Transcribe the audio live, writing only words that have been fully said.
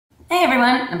Hey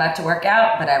everyone, I'm about to work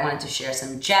out, but I wanted to share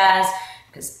some jazz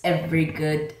because every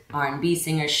good R&B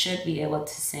singer should be able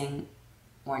to sing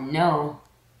or know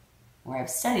or have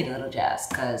studied a little jazz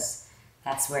because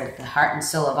that's where the heart and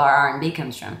soul of our R&B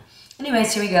comes from.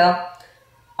 Anyways, here we go.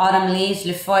 Autumn leaves,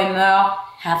 les feuilles mortes,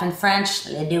 half in French,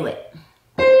 let's do it.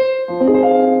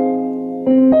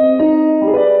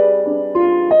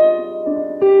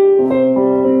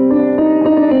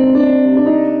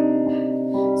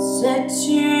 C'est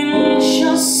une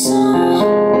chanson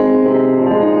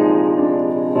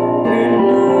que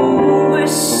nous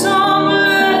ressemble.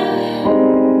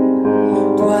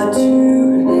 Dois-tu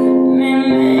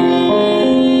m'aimer?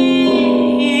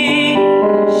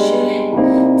 Je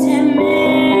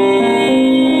t'aimais.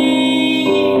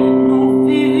 Nous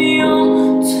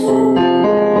vivions tout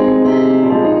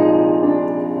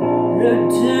le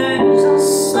deux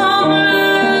ensemble.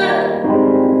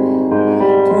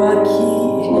 Toi qui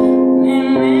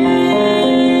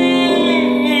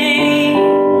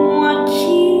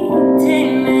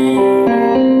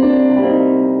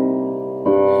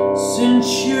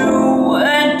since you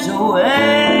went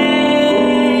away,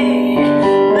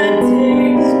 the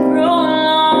days grow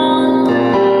long,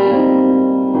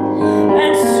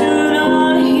 and soon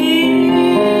I'll hear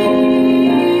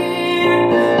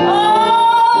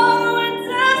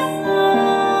winter song.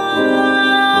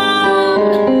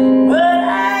 But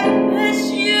I miss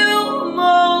you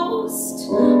most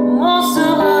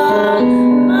of all,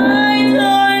 my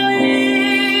darling.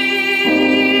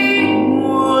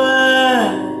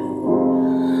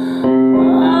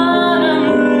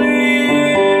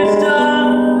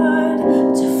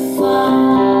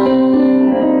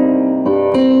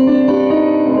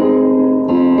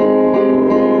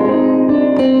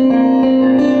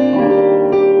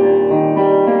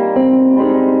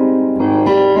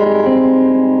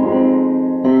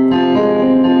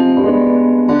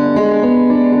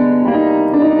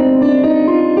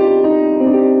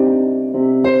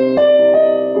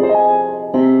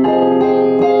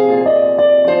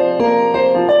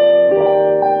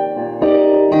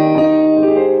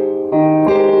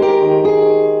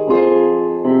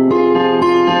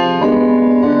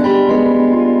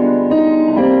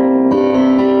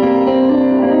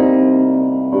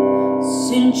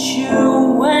 Since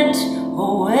you went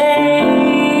away,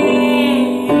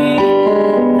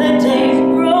 the days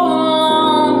grow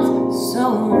long, so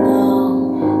long,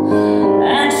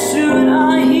 and soon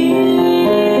I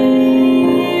hear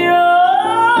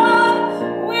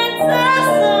winter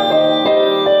song.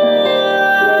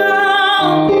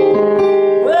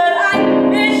 But I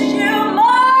miss you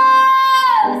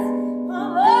most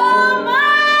of all,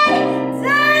 my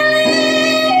darling.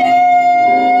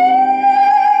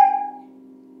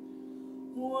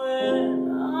 When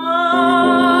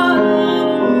autumn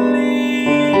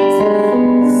leaves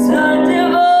are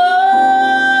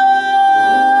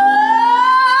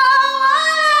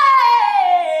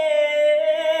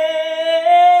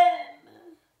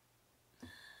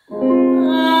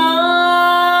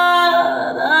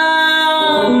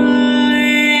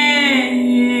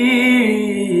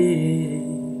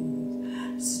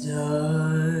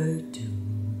start to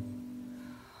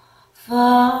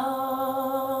fall.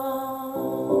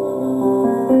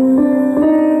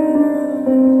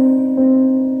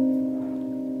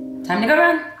 Time to go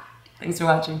run. Thanks for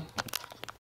watching.